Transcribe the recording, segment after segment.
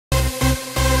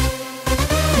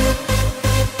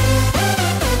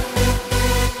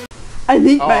I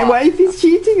think my wife is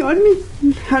cheating on me.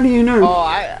 How do you know? Oh,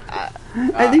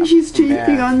 I think she's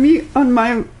cheating on me on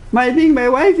my thing. My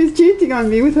wife is cheating on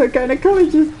me with her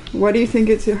gynecologist. Why do you think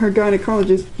it's her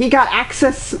gynecologist? He got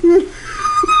access. Just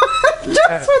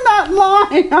for that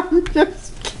line, I'm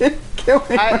just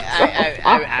killing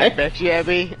I bet you,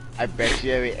 Abby. I bet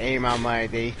you any amount of money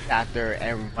they sat there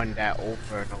and run that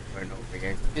over and over and over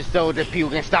again, just so that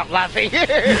people can stop laughing.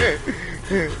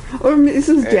 Or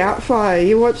Mrs. Doubtfire.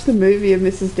 You watched the movie of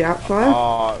Mrs. Doubtfire?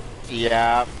 Oh,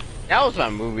 yeah. That was my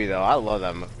movie, though. I love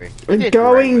that movie.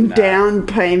 Going Down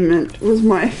Payment was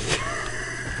my...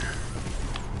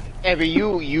 Abby,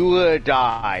 you would have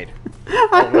died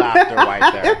of laughter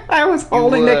right there. I was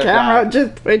holding the camera,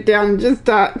 just put it down and just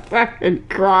start fucking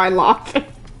cry laughing.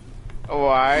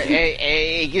 Alright,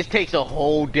 it just takes a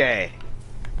whole day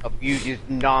of you just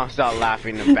non-stop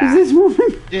laughing in the back. Is this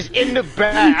woman? Just in the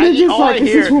back. All I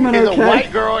hear is a okay?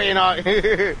 white girl in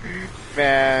a...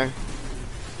 Man.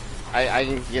 I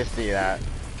can just see that.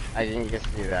 I can just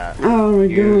see that. Oh my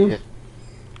god.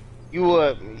 You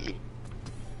would...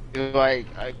 Like...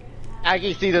 I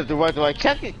can see that the ones are like,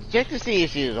 check to see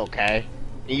if she is okay.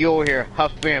 And you over here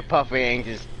huffing and puffing and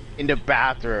just in the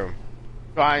bathroom.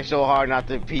 Trying so hard not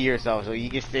to pee yourself, so you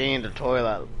can stay in the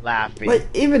toilet laughing. Like,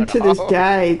 even to this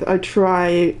day,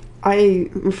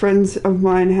 friends of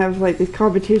mine have like this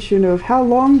competition of how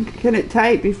long can it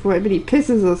take before everybody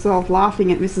pisses herself laughing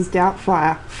at Mrs.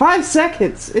 Doubtfire. 5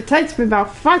 seconds! It takes me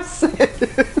about 5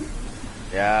 seconds.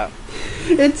 Yeah.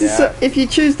 If you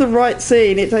choose the right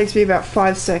scene, it takes me about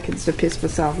 5 seconds to piss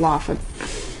myself laughing.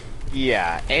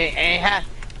 Yeah, and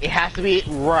it has to be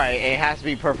right, it has to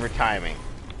be perfect timing.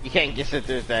 You can't just sit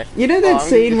there and say, you know that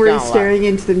scene where he's staring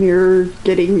into the mirror,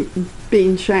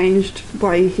 being changed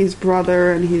by his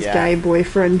brother and his gay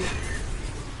boyfriend?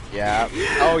 Yeah.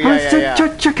 Oh, yeah.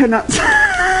 Chicken nuts.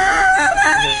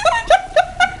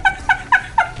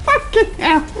 Fucking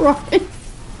hell, right?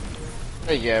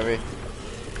 Hey, Gabby.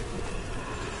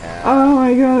 Yeah. Oh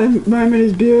my god, that moment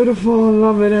is beautiful. I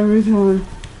love it every time.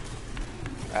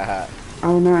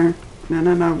 Oh no.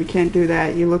 No, we can't do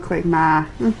that. You look like Ma.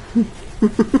 You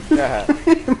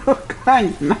look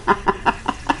like Ma.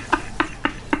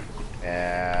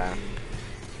 Yeah.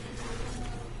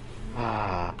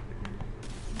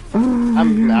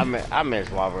 I miss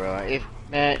Wolverine.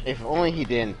 If only he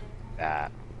didn't do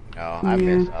that. I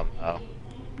miss him though.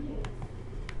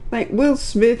 Like, Will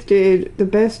Smith did the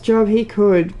best job he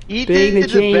could being the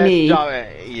genie.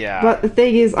 Yeah. But the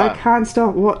thing is, I can't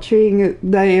stop watching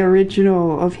the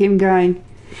original of him going,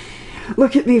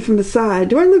 look at me from the side.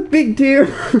 Do I look big to you?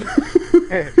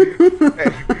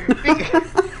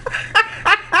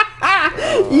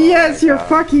 Yes, you're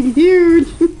fucking huge.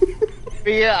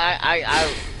 Yeah,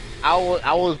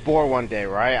 I was bored one day,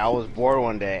 right? I was bored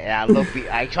one day, and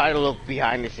I tried to look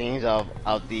behind the scenes of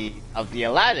the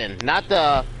Aladdin, not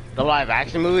the live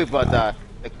action movie, but the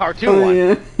cartoon one.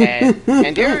 Yeah.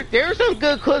 And there's some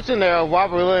good clips in there of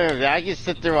Robert Williams. I just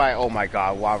sit there like, oh my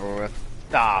god, Robert Williams,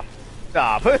 stop.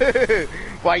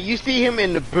 Why you see him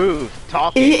in the booth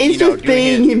talking? He's just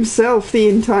being himself the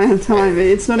entire time.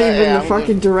 It's not even the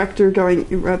fucking director going,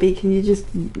 Robbie, can you just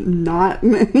not?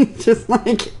 Just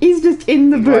like he's just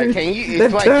in the booth.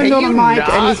 They've turned on a mic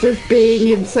and he's just being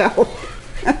himself.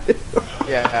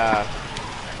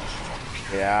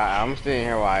 Yeah, I'm sitting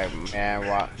here like, man,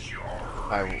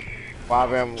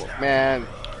 Robin, man,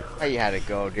 how you had to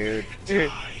go, dude?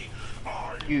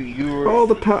 You were all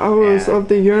the powers of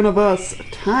the universe,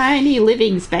 tiny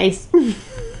living space.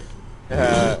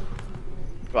 I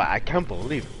can't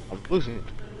believe it. I'm losing the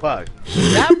bug.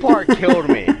 That part killed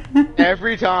me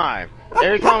every time.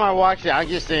 Every time I watch it, I'm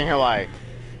just sitting here like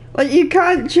you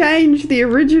can't change the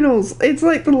originals. It's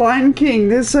like the Lion King.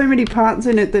 There's so many parts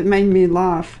in it that made me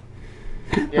laugh.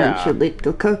 Yeah. Bunch of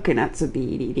little coconuts, a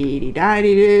beady dee dee da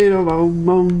dee dee boom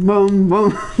boom boom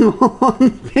boom.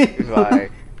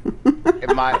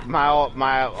 It's like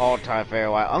my all-time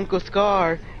favorite, like, Uncle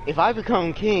Scar, if I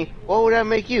become king, what would that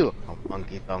make you? A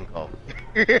monkey's uncle.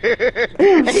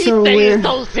 And he's so saying weird.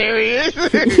 so serious.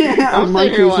 Yeah, I'm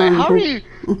sitting here like, how do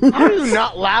you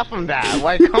not laugh from that?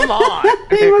 Like, come on.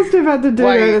 He must have had to do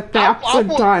that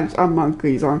 1,000 times. A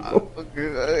monkey's uncle.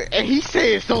 And he's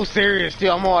saying so serious too.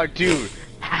 I'm like, dude,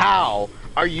 how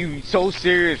are you so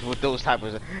serious with those type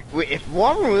of? If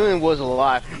Robert Williams was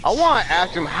alive, I want to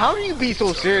ask him, how do you be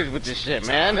so serious with this shit,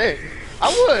 man?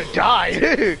 I would have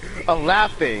died of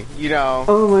laughing, you know.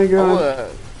 Oh my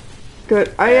god.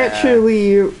 Good. I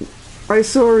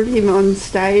saw him on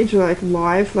stage, like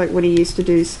live, like when he used to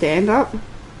do stand up.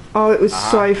 Oh, it was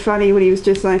so funny when he was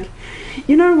just like,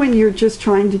 you know, when you're just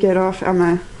trying to get off, I'm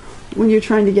a when you're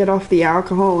trying to get off the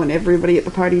alcohol and everybody at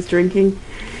the party's drinking.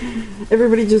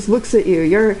 Everybody just looks at you.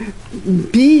 Your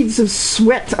beads of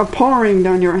sweat are pouring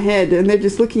down your head, and they're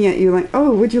just looking at you like,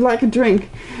 oh, would you like a drink?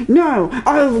 No,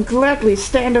 I will gladly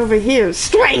stand over here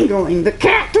strangling the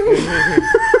cat.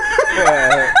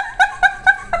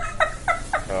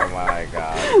 Oh my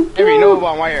god. Hey, no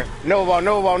bomb right here. No bomb,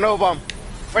 no bomb, no bomb.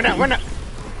 Run out, run out.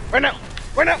 Run out,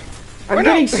 run out. I'm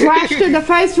getting slashed in the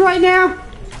face right now.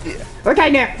 Yeah. Okay,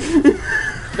 now.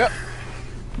 Go.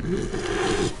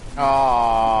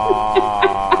 Aww.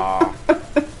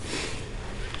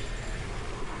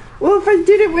 Well, if I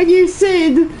did it when you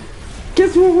said,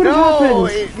 guess what would have happened?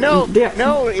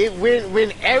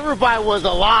 When everybody was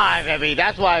alive, I mean,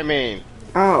 that's what I mean.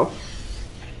 Oh.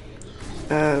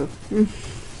 Oh.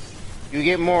 You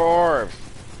get more orbs.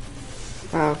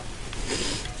 Oh.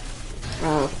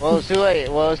 Oh. Well, it's too late.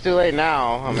 Well, it's too late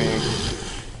now. I mean.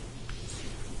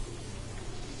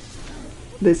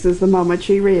 This is the moment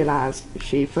she realized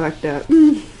she fucked up.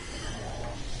 Shoot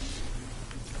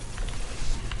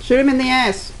him in the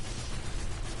ass.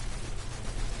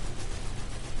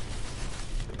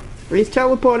 He's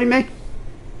teleporting me.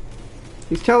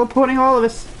 He's teleporting all of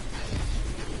us.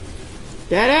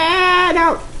 Get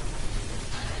out!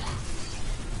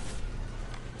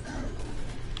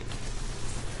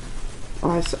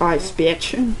 Ice,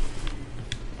 bitch.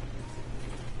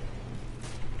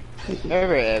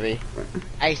 Over, Abby.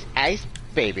 Ice,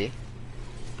 baby.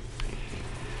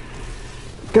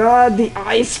 God, the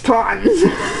ice puns.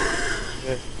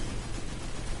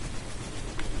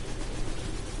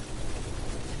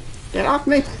 Get off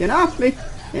me! Get off me!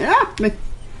 Get off me!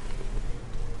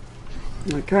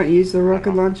 I can't use the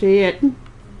rocket launcher yet.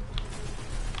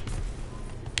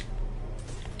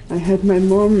 I had my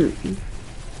mom.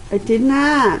 I did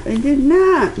not. I did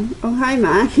not. Oh, hi,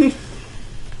 Mark.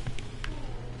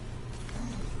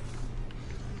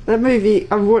 That movie,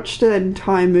 I've watched that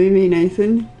entire movie,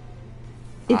 Nathan.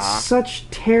 It's such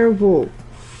terrible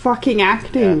fucking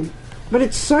acting. Yeah. But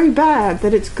it's so bad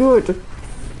that it's good.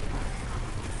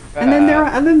 And then there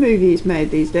are other movies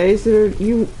made these days that are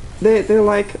they're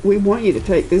like, we want you to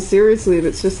take this seriously, and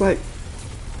it's just like,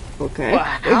 okay. Well,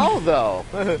 how though?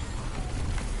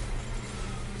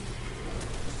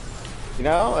 You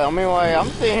know, I mean, like, I'm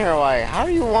sitting here like, how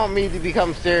do you want me to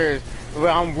become serious when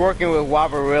I'm working with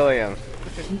Robert Williams?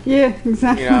 Yeah,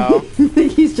 exactly. You know,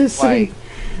 he's just sitting.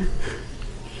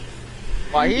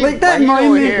 Like that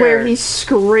moment where he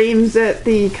screams at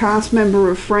the cast member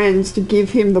of Friends to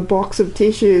give him the box of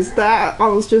tissues. That I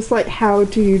was just like, how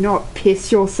do you not piss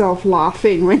yourself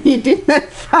laughing when he did that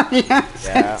funny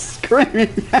accent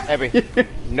screaming? Abby,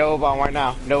 no bomb right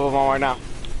now. No bomb right now.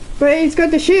 But he's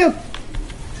got the shield.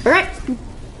 Alright.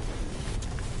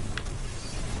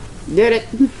 Get it.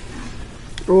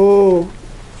 Oh,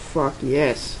 fuck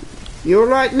yes. You're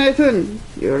right, Nathan.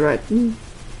 You're right.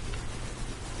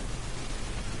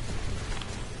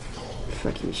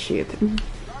 Fucking shit.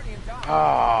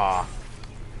 Ah.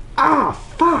 Ah,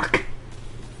 fuck.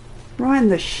 Ryan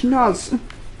the schnoz.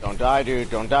 Don't die, dude.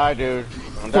 Don't die, dude.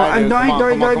 Don't die, dude.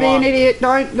 Don't be an idiot.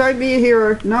 Don't be a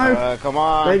hero. No. Come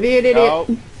on. Don't be an idiot. No.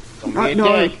 Don't be a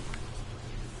dick.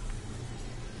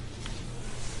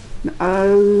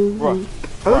 Oh.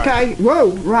 Okay.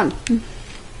 Whoa. Run.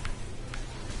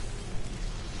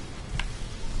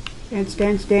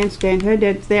 Stand. Her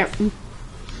dead's there.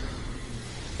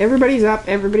 Everybody's up.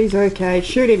 Everybody's okay.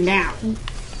 Shoot him now.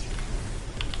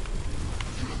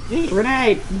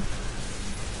 Grenade.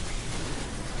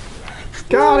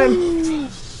 Got him.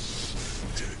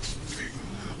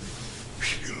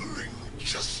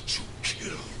 Just to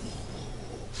kill.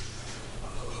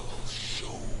 I'll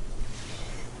show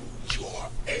your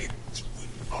end when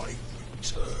I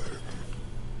return.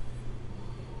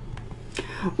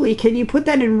 Lee, can you put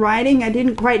that in writing? I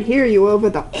didn't quite hear you over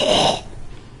the.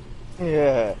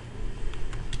 Yeah.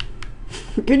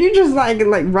 Can you just like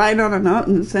write on a note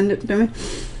and send it to me?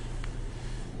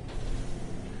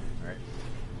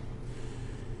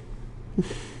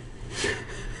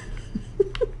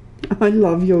 I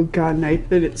love your gun,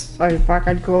 Nathan. It's so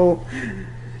fucking cool.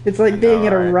 It's like being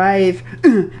at a rave.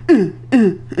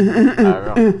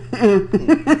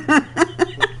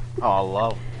 Oh, I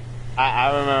love. I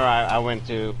remember I went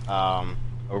to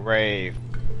a rave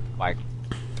like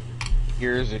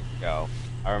years ago.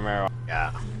 I remember.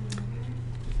 Yeah.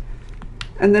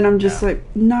 And then I'm just like,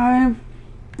 no,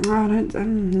 I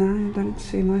don't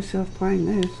see myself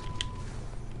playing this.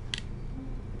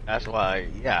 That's why.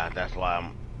 Yeah, that's why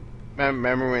I'm.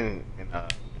 Remember when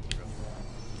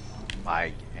my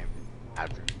game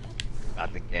after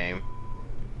got the game,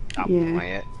 stopped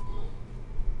playing it,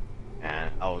 and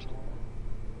I was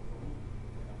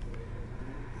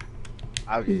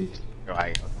I was just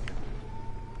like,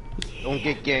 okay, don't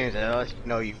get games unless you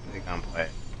know you really gonna play.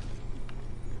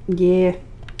 Yeah.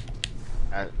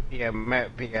 Because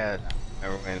I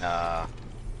remember when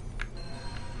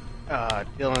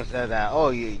Dylan said that, oh,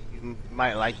 you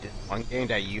might like this one game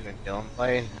that you and Dylan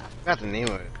played. I forgot the name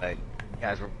of it, but you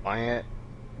guys were playing it,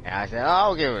 and I said, oh,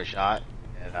 I'll give it a shot.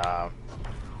 And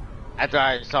after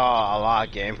I saw a lot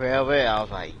of gameplay of it, I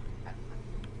was like,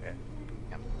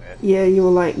 Yeah, you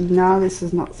were like, nah, this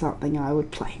is not something I would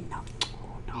play. No.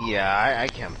 Oh, no. yeah, I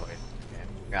can't play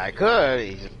it. I could.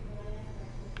 It's just,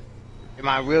 am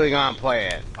I really gonna play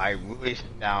it? If I really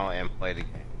sit down and play the game?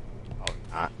 Oh,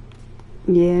 not.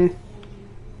 Yeah.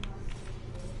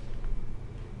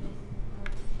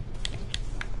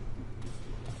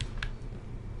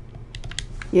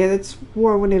 Yeah, that's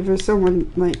why whenever someone,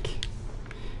 like,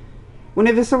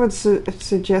 whenever someone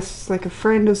suggests, like, a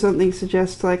friend or something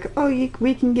suggests, like, oh,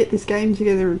 we can get this game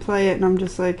together and play it, and I'm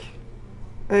just like,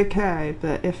 okay,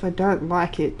 but if I don't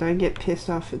like it, don't get pissed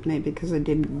off at me because I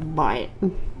didn't buy it.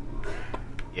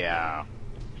 Yeah.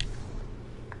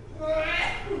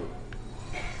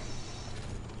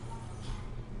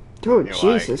 Oh,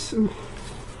 Jesus. I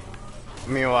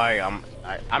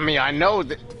mean, I know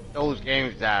that those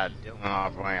games that Dylan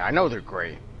are playing, I know they're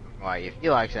great. Like, if he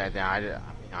likes that, then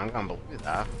I'm gonna believe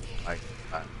that. Like,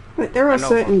 there are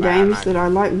certain games that I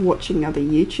like watching other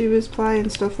YouTubers play and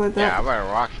stuff like that. Yeah, I better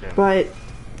watch it. But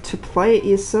to play it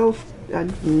yourself,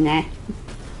 nah.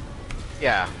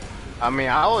 Yeah. I mean,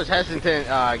 I was hesitant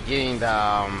getting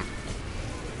the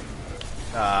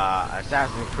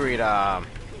Assassin's Creed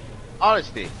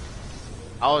Odyssey.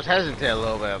 I was hesitant a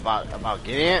little bit about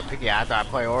getting it because after I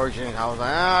played Origins, I was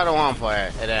like, I don't want to play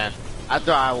it. And then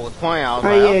after I was playing, I was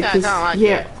like, okay, I kind of like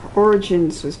it.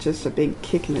 Origins was just a big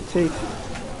kick in the teeth.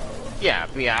 Yeah,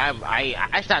 but yeah,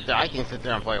 I sat there. I can sit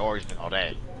there and play Origins all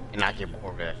day and not get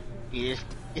bored of it.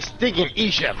 It's stinking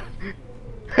Egypt.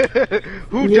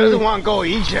 Who doesn't want to go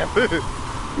Egypt?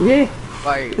 Yeah.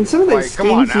 Like, and some of those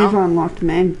skins you've unlocked,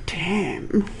 man.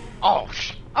 Damn. Oh,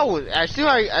 as soon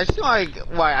as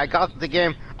I got the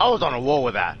game, I was on a roll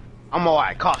with that. I'm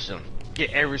alright, costumes.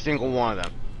 Get every single one of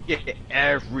them. Get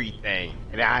everything.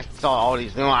 And I saw all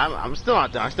these new. I'm still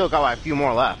not done. I still got like a few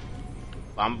more left.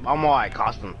 I'm alright,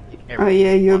 costumes. Oh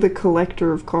yeah, you're the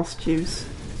collector of costumes.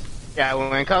 Yeah,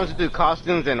 when it comes to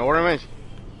costumes and ornaments,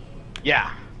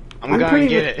 yeah, I'm gonna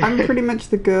get it. I'm pretty much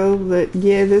the girl that,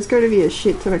 yeah, there's going to be a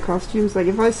shit ton of costumes. Like,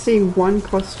 if I see one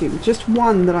costume, just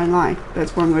one that I like,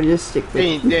 that's one I'm going to just stick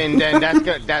with. then that's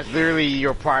good. That's literally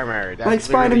your primary. That's like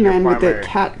Spider-Man with that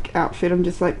cat outfit, I'm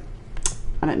just like,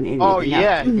 I don't need anything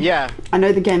else. Yeah. I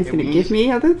know the game's going to give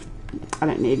me others. I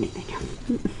don't need anything else.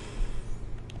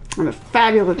 I'm a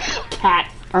fabulous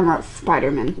cat. I'm not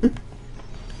Spider-Man.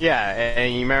 Yeah,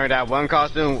 and you remember that one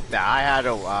costume that I had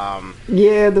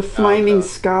yeah, the flaming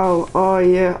skull. Oh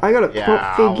yeah, I got a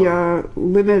pop figure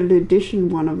limited edition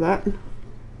one of that.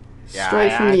 Yeah,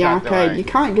 straight from the arcade. You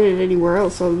can't get it anywhere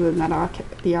else other than that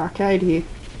the arcade here.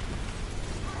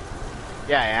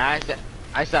 Yeah,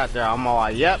 I sat there. I'm all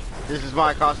like, yep, this is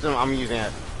my costume. I'm using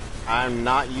it. I'm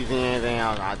not using anything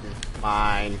else. This is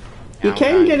mine. You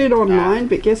can get it online,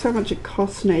 but guess how much it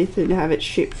costs, Nathan, to have it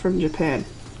shipped from Japan?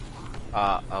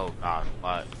 Oh gosh,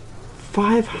 what?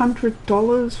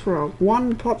 $500 for a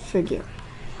one pop figure.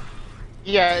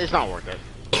 Yeah, it's not worth it.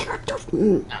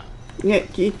 No. Yeah,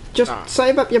 you just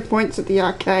save up your points at the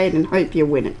arcade and hope you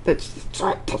win it. That's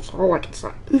all I can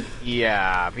say.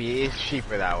 Yeah, but it's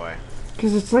cheaper that way.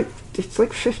 Because it's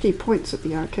like 50 points at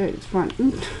the arcade. It's fine.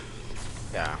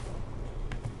 Yeah.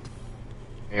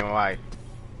 You know, like,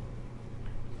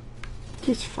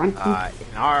 it's fun.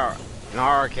 In our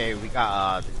arcade, we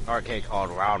got this arcade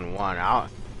called Round One. I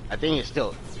think it's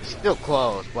still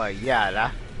closed, but yeah,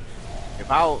 that if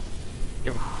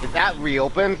that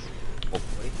reopens,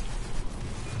 hopefully,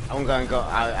 I'm gonna go.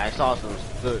 I saw some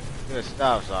good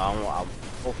stuff, so I'm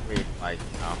hopefully, like,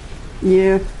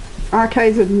 Yeah,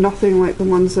 arcades are nothing like the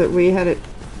ones that we had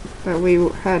when we were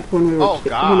when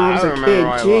I was a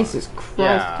kid. Jesus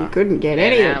Christ, you couldn't get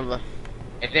any of them.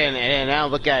 And then now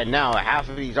look at it now. Half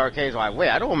of these arcades are like, wait,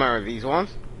 I don't remember these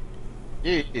ones.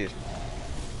 Jeez.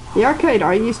 The arcade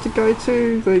I used to go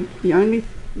to,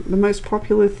 the most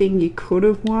popular thing you could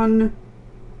have won,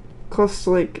 cost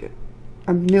like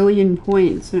 1,000,000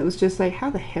 points, and it was just like,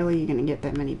 how the hell are you gonna get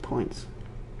that many points?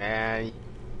 Man, you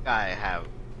gotta have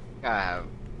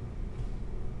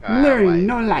literally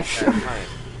no life.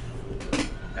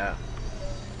 Yeah.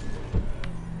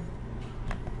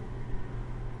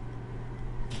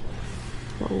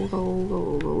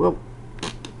 Go.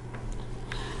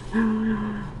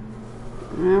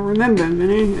 Now remember,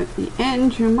 Minnie, at the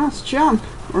end you must jump,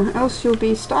 or else you'll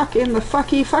be stuck in the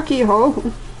fucky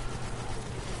hole.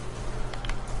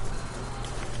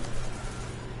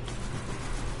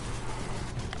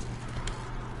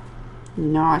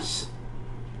 Nice.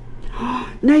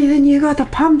 Nathan, you got the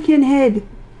pumpkin head.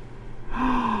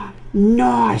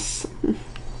 Nice.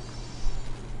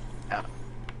 Yeah.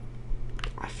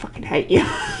 I fucking hate you.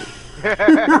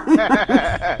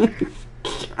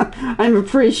 I'm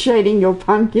appreciating your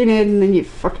pumpkin head and then you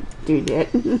fucking do that.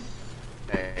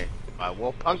 Hey,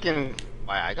 well, pumpkin.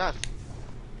 Why, I got.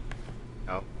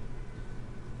 No.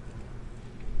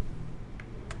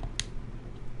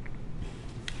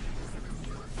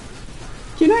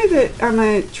 Do you know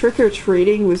that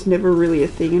trick-or-treating was never really a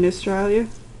thing in Australia?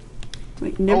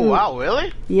 Like, never. Oh wow,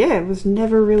 really? Yeah, it was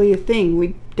never really a thing.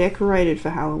 We decorated for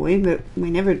Halloween, but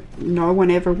no one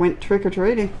ever went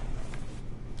trick-or-treating.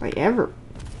 Like, ever.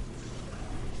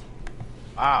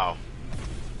 Wow.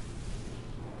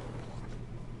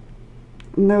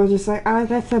 And they were just like, oh,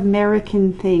 that's an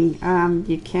American thing.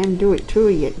 You can do it too,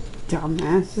 you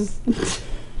dumbasses.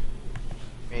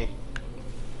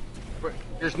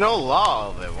 There's no law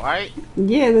of it, right?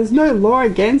 Yeah, there's no law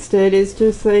against it. It's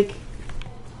just like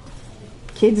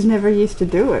kids never used to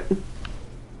do it.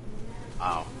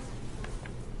 Wow.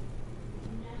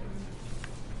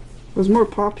 It was more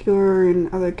popular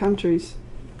in other countries.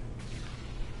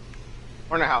 I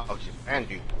wonder how Japan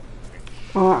do.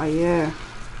 Oh yeah,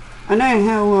 I know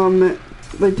how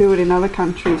they do it in other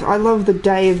countries. I love the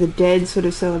Day of the Dead sort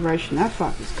of celebration. That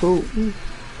fuck is cool.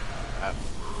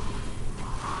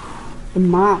 The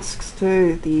masks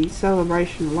too, the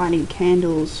celebration, lighting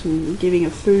candles and giving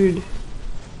of food.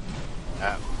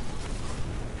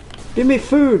 Give me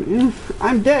food.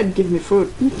 I'm dead. Give me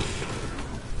food.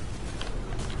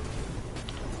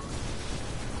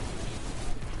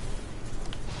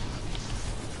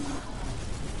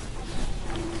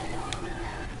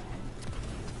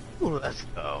 Let's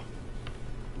go.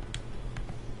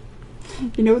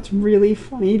 You know what's really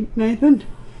funny, Nathan?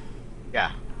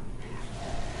 Yeah.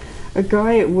 A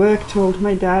guy at work told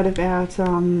my dad about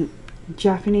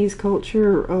Japanese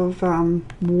culture of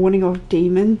warning off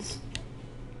demons.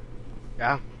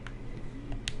 Yeah.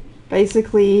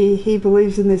 Basically, he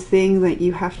believes in this thing that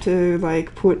you have to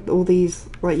like put all these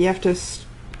you have to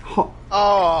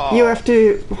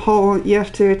you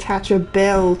have to attach a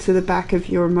bell to the back of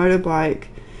your motorbike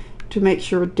to make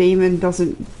sure a demon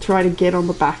doesn't try to get on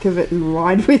the back of it and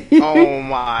ride with you. Oh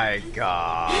my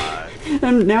god.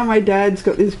 And now my dad's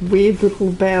got this weird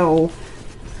little bell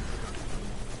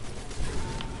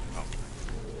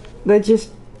that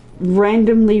just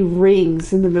randomly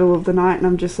rings in the middle of the night, and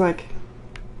I'm just like,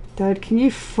 Dad, can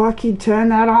you fucking turn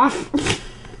that off?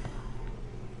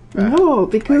 No,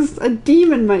 because a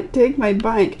demon might take my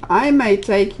bike. I may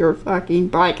take your fucking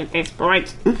bike at this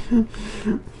point.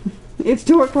 It's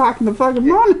 2 o'clock in the fucking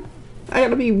morning. I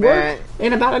gotta be work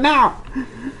in about an hour.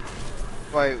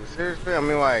 Like, seriously, I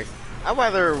mean, like, I'd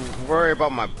rather worry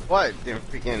about my butt than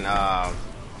freaking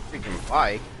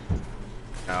bike.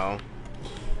 You know?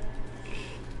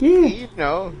 Yeah. You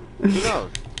know, who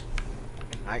knows?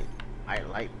 I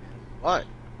like what?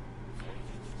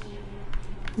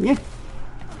 Yeah.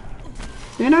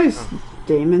 Who knows?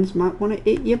 Demons might want to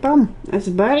eat your bum. That's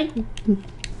about it.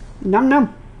 Num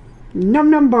num. Num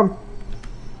num bum.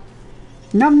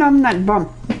 Num num that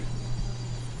bum.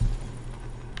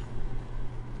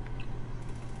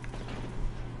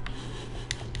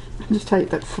 I just hate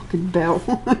that fucking bell.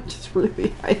 I just really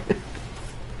hate it.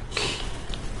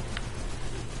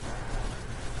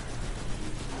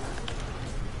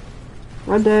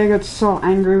 One day I got so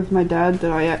angry with my dad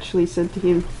that I actually said to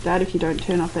him, Dad, if you don't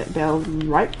turn off that bell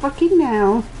right fucking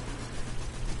now,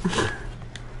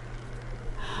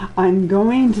 I'm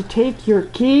going to take your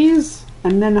keys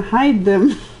and then hide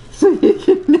them so you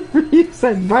can never use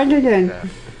that bike again.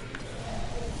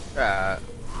 Yeah.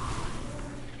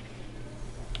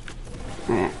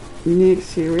 Alright,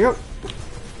 next, here we go.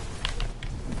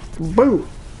 Boo!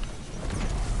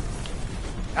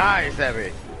 Nice,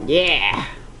 Abby. Yeah!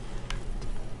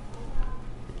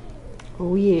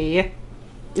 Oh yeah!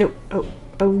 Oh, oh,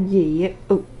 oh yeah!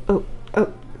 Oh, oh,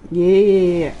 oh,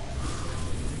 yeah!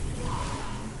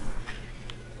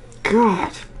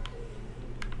 God!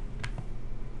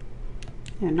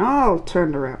 And all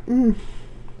turned around.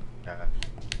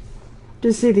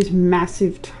 Just see these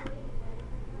massive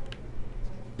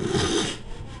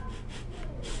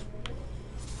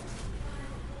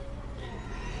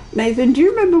Nathan, do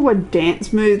you remember what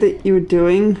dance move that you were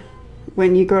doing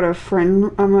when you got a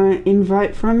friend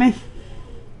invite from me?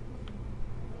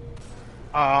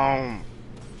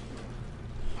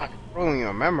 don't even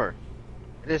remember.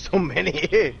 There's so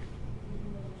many.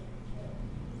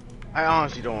 I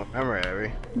honestly don't remember,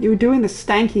 Abby. You were doing the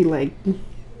stanky leg.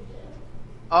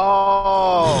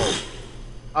 Oh.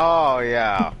 Oh,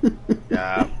 yeah.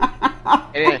 Yeah.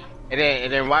 And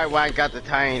then right when I got the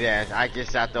tiny dance, I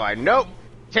just sat there like, nope,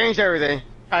 changed everything.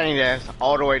 Tiny dance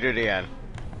all the way to the end.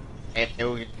 And it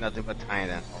was nothing but tiny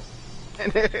dance.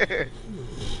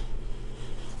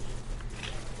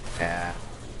 Yeah.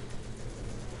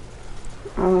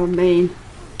 Oh, man.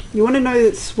 You want to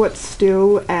know what's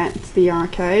still at the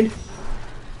arcade?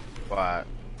 What?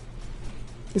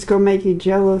 It's gonna make you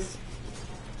jealous.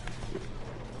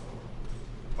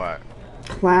 What?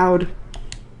 Cloud.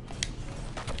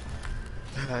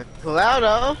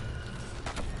 Cloudo?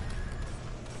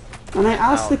 And I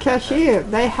asked the cashier,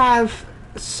 they have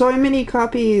so many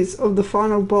copies of the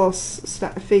final boss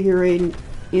figurine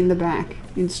in the back,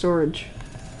 in storage.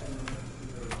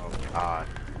 Oh, God.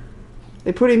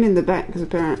 They put him in the back because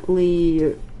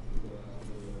apparently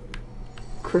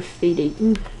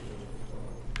graffiti.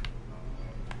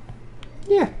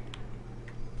 Yeah.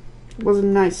 It wasn't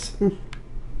nice.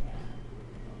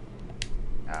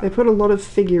 They put a lot of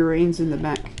figurines in the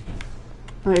back.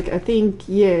 Like, I think,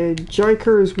 yeah,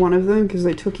 Joker is one of them because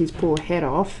they took his poor head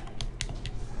off.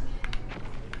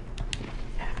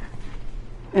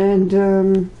 And,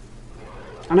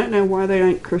 I don't know why they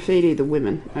don't graffiti the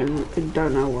women. I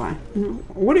don't know why.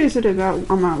 What is it about?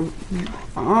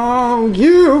 Oh,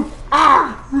 you!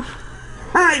 Ah!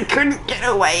 I couldn't get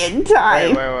away in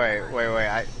time.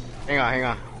 Wait. Hang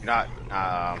on. You're not,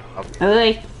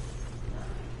 Hey. okay.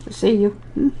 I see you.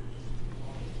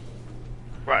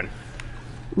 Run.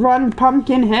 Run,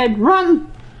 Pumpkinhead, run!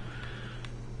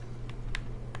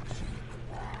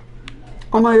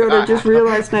 Oh my god, I just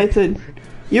realized, Nathan.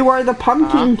 You are the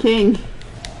Pumpkin King.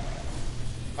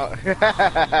 Oh.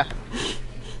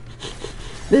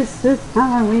 This is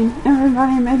Halloween.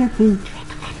 Everybody make a thing.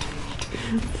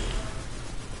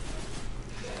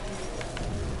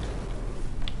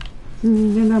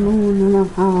 In the moon and the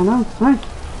hollow.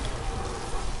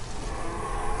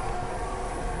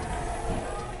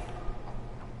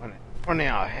 Running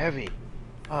out heavy.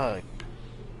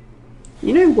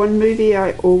 You know one movie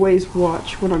I always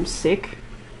watch when I'm sick?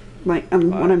 Like,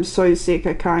 when I'm so sick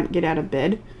I can't get out of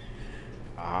bed?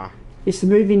 It's the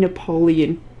movie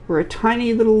Napoleon, where a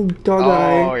tiny little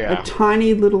doggo, a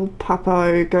tiny little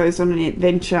puppo goes on an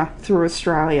adventure through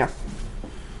Australia.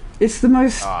 It's the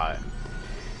most... I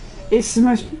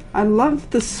love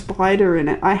the spider in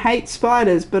it. I hate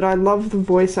spiders, but I love the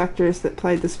voice actress that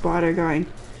played the spider going,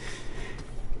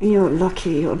 "You're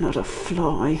lucky you're not a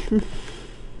fly."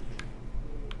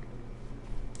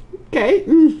 Okay.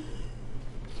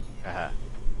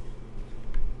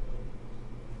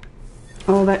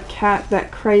 Oh, that cat,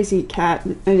 that crazy cat,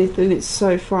 and it's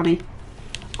so funny.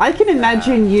 I can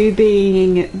imagine you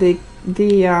being the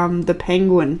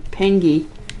penguin, Pengy.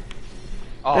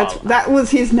 Oh, that was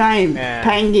his name, man.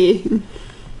 Pengy.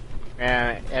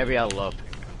 Man, Abby, I love it.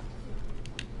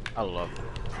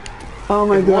 Oh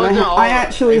my god, I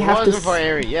actually have to... For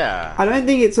Ari, yeah. I don't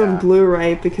think it's on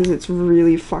Blu-ray because it's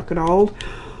really fucking old.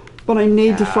 But I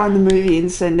need to find the movie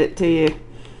and send it to you.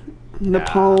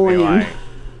 Napoleon.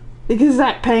 Because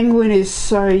that penguin is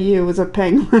so you as a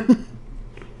penguin.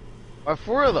 But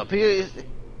for real though,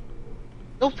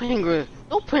 those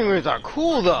penguins are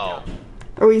cool though.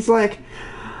 Oh, he's like,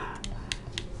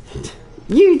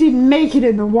 "You didn't make it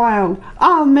in the wild.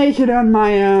 I'll make it on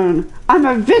my own. I'm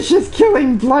a vicious,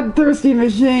 killing, bloodthirsty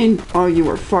machine." Oh, you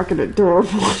were fucking adorable.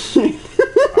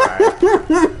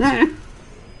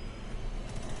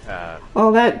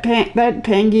 Oh, that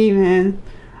Pengy, man.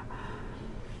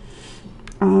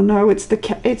 Oh no, it's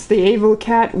the evil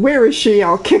cat. Where is she?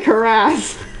 I'll kick her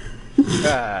ass. It's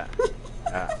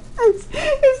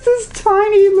this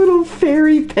tiny little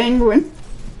fairy penguin.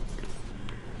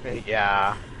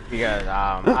 Yeah, because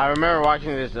I remember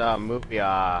watching this movie.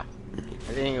 I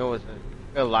think it was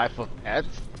The Life of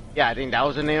Pets. Yeah, I think that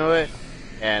was the name of it.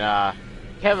 And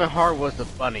Kevin Hart was the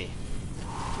bunny.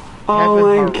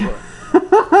 Oh my god.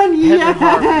 Kevin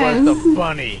Hart was the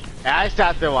bunny. And I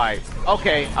sat there like,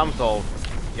 okay, I'm sold.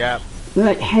 Yep.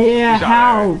 Like, hey,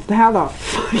 how the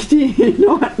fuck do you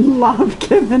not love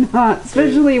Kevin Hart?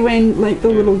 Especially when, like, the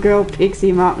little girl picks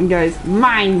him up and goes,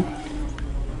 "Mine!"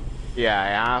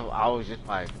 Yeah, I was just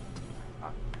like,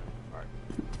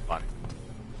 funny.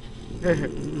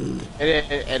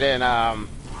 and then,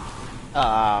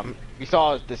 we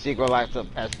saw the sequel, Life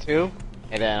of Pets 2,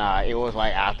 and then, it was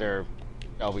like after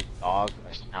Shelby's dog,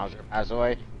 Schnauzer, passed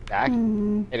away, Jack.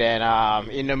 And then,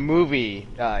 in the movie,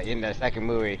 in the second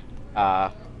movie,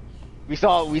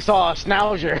 saw a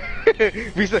schnauzer.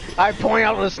 I pointed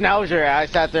out the schnauzer. I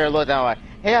sat there and looked down like,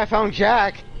 hey, I found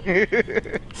Jack.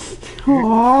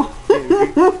 Aww.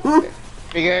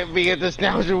 because the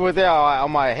schnauzer was there.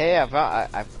 I'm like, hey,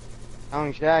 I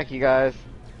found Jack, you guys.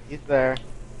 He's there,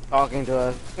 talking to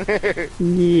us.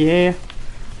 Yeah.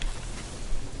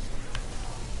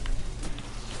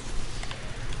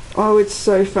 Oh, it's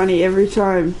so funny every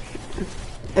time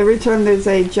there's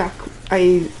a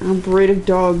breed of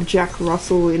dog, Jack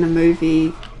Russell, in a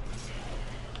movie.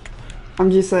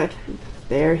 I'm just like,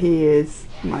 there he is,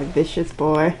 my vicious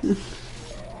boy.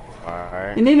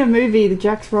 Alright. And in a movie, the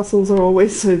Jack Russells are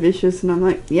always so vicious, and I'm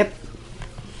like, yep.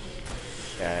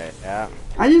 Yeah.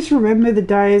 I just remember the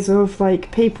days of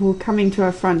like people coming to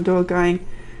our front door going,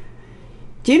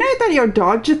 do you know that your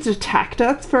dog just attacked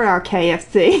us for our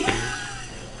KFC?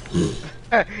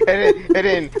 and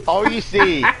then all you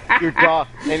see, your dog,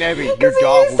 and your Because he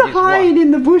dog used to hide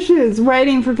in the bushes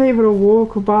waiting for people to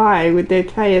walk by with their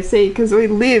KFC, because we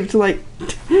lived like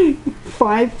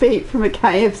 5 feet from a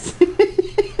KFC.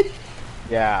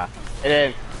 Yeah, and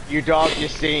then your dog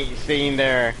just sitting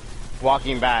there,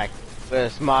 walking back with a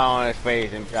smile on his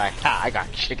face and be like, ha, I got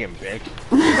chicken, bitch.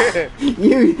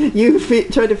 you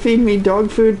tried to feed me dog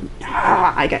food.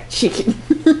 Ah, I got chicken.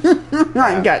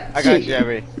 I got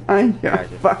Chevy. I got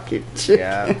fucking chicken.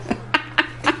 Yeah.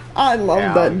 I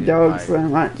love that dog so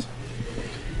much.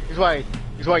 It's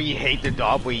why you hate the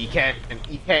dog, but you can't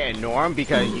ignore him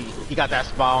because he got that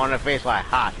smile on his face like,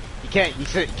 ha, you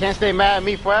can't stay mad at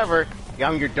me forever.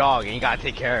 I'm your dog and you gotta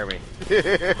take care of me.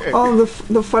 Oh,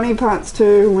 the funny parts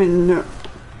too,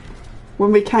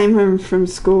 when we came home from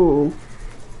school,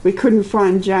 we couldn't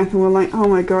find Jack and we're like, oh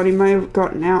my god, he may have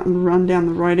gotten out and run down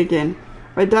the road again.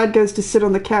 My dad goes to sit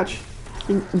on the couch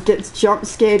and gets jump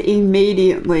scared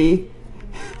immediately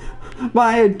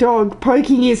by a dog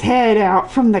poking his head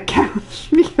out from the couch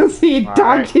because he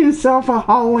dug himself a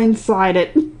hole inside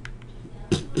it.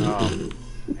 Oh,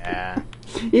 yeah.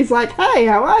 He's like, hey,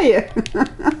 how are you?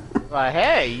 Like,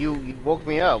 hey, you woke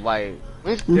me up. Like,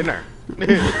 when's dinner?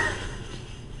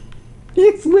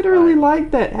 It's literally like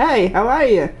that. Hey, how are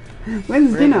you?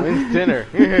 When's dinner? When's dinner?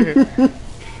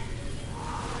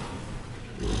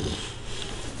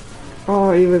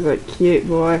 Oh, he was a cute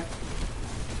boy.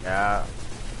 Yeah.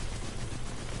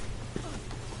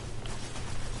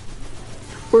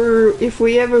 Or if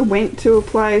we ever went to a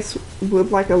place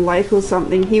with like a lake or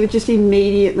something, he would just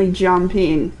immediately jump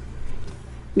in.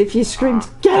 And if you screamed,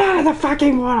 get out of the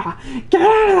fucking water! Get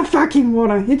out of the fucking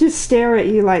water! He'd just stare at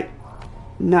you like,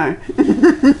 no.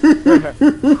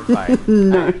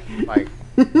 No. Like,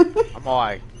 I'm all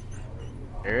like,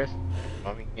 serious?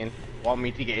 Want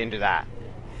me to get into that?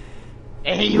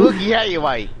 And he looking at you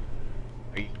like,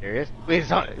 are you serious? With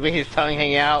his tongue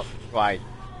hanging out, like,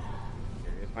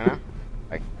 serious right now?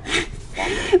 Like,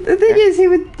 the thing is,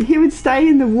 he would stay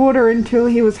in the water until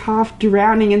he was half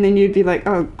drowning, and then you'd be like,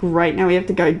 "Oh, great! Now we have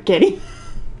to go get him."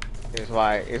 It's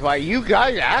like you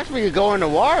guys asked me to go in the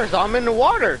water, so I'm in the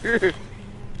water.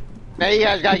 Now you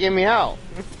guys gotta get me out.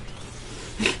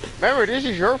 Remember, this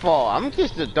is your fault. I'm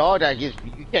just a dog that you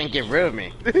can't get rid of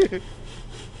me.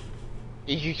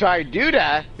 If you try to do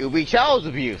that, it'll be child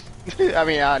abuse. I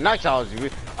mean, not child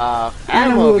abuse.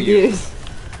 Animal abuse.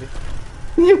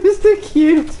 He was the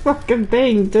cutest fucking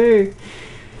thing, too.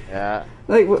 Yeah.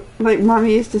 Like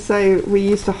Mummy used to say, we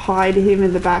used to hide him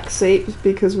in the back seat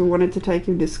because we wanted to take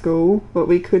him to school, but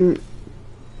we couldn't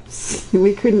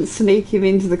sneak him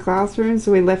into the classroom,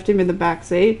 so we left him in the back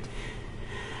seat.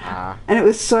 And it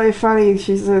was so funny.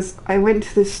 She says, I went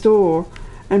to the store,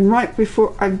 and right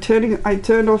before I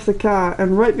turned off the car,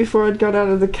 and right before I'd got out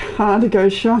of the car to go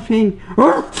shopping,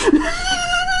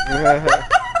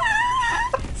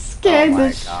 scared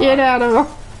the shit out of her.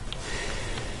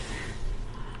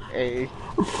 Hey.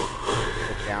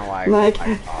 Like,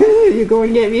 you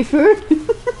going to get me food?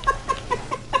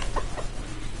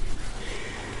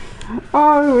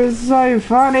 Oh, it was so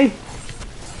funny.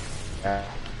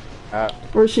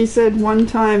 Or she said one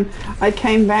time I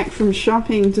came back from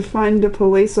shopping to find a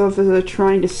police officer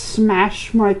trying to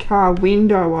smash my car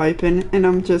window open, and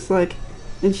I'm just like,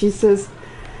 and she says,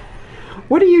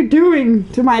 what are you doing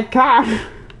to my car?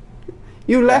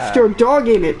 You left your dog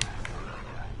in it.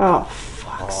 Oh,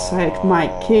 fuck's sake, my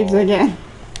kids again.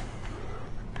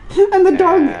 And the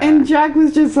dog, and Jack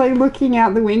was just like looking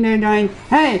out the window going,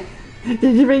 hey,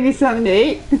 did you bring me something to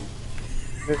eat?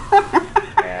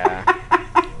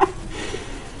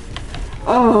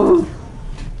 Oh,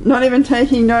 not even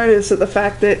taking notice of the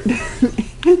fact that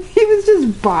he was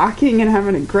just barking and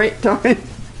having a great time.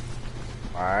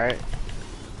 Alright.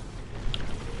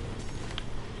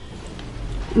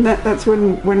 And that's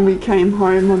when we came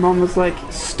home, my mom was like,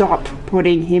 stop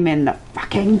putting him in the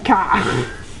fucking car.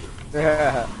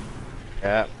 Yeah.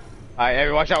 Yeah. Alright,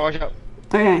 Abby, watch out, watch out.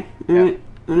 Okay, alright,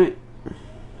 alright.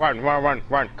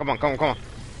 Run. Come on.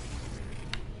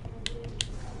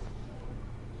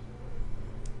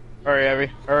 Hurry,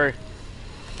 Abby, hurry.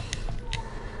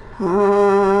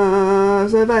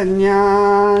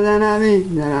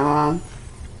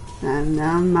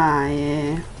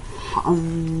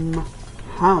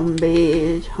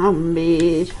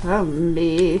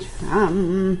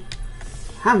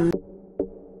 Hum.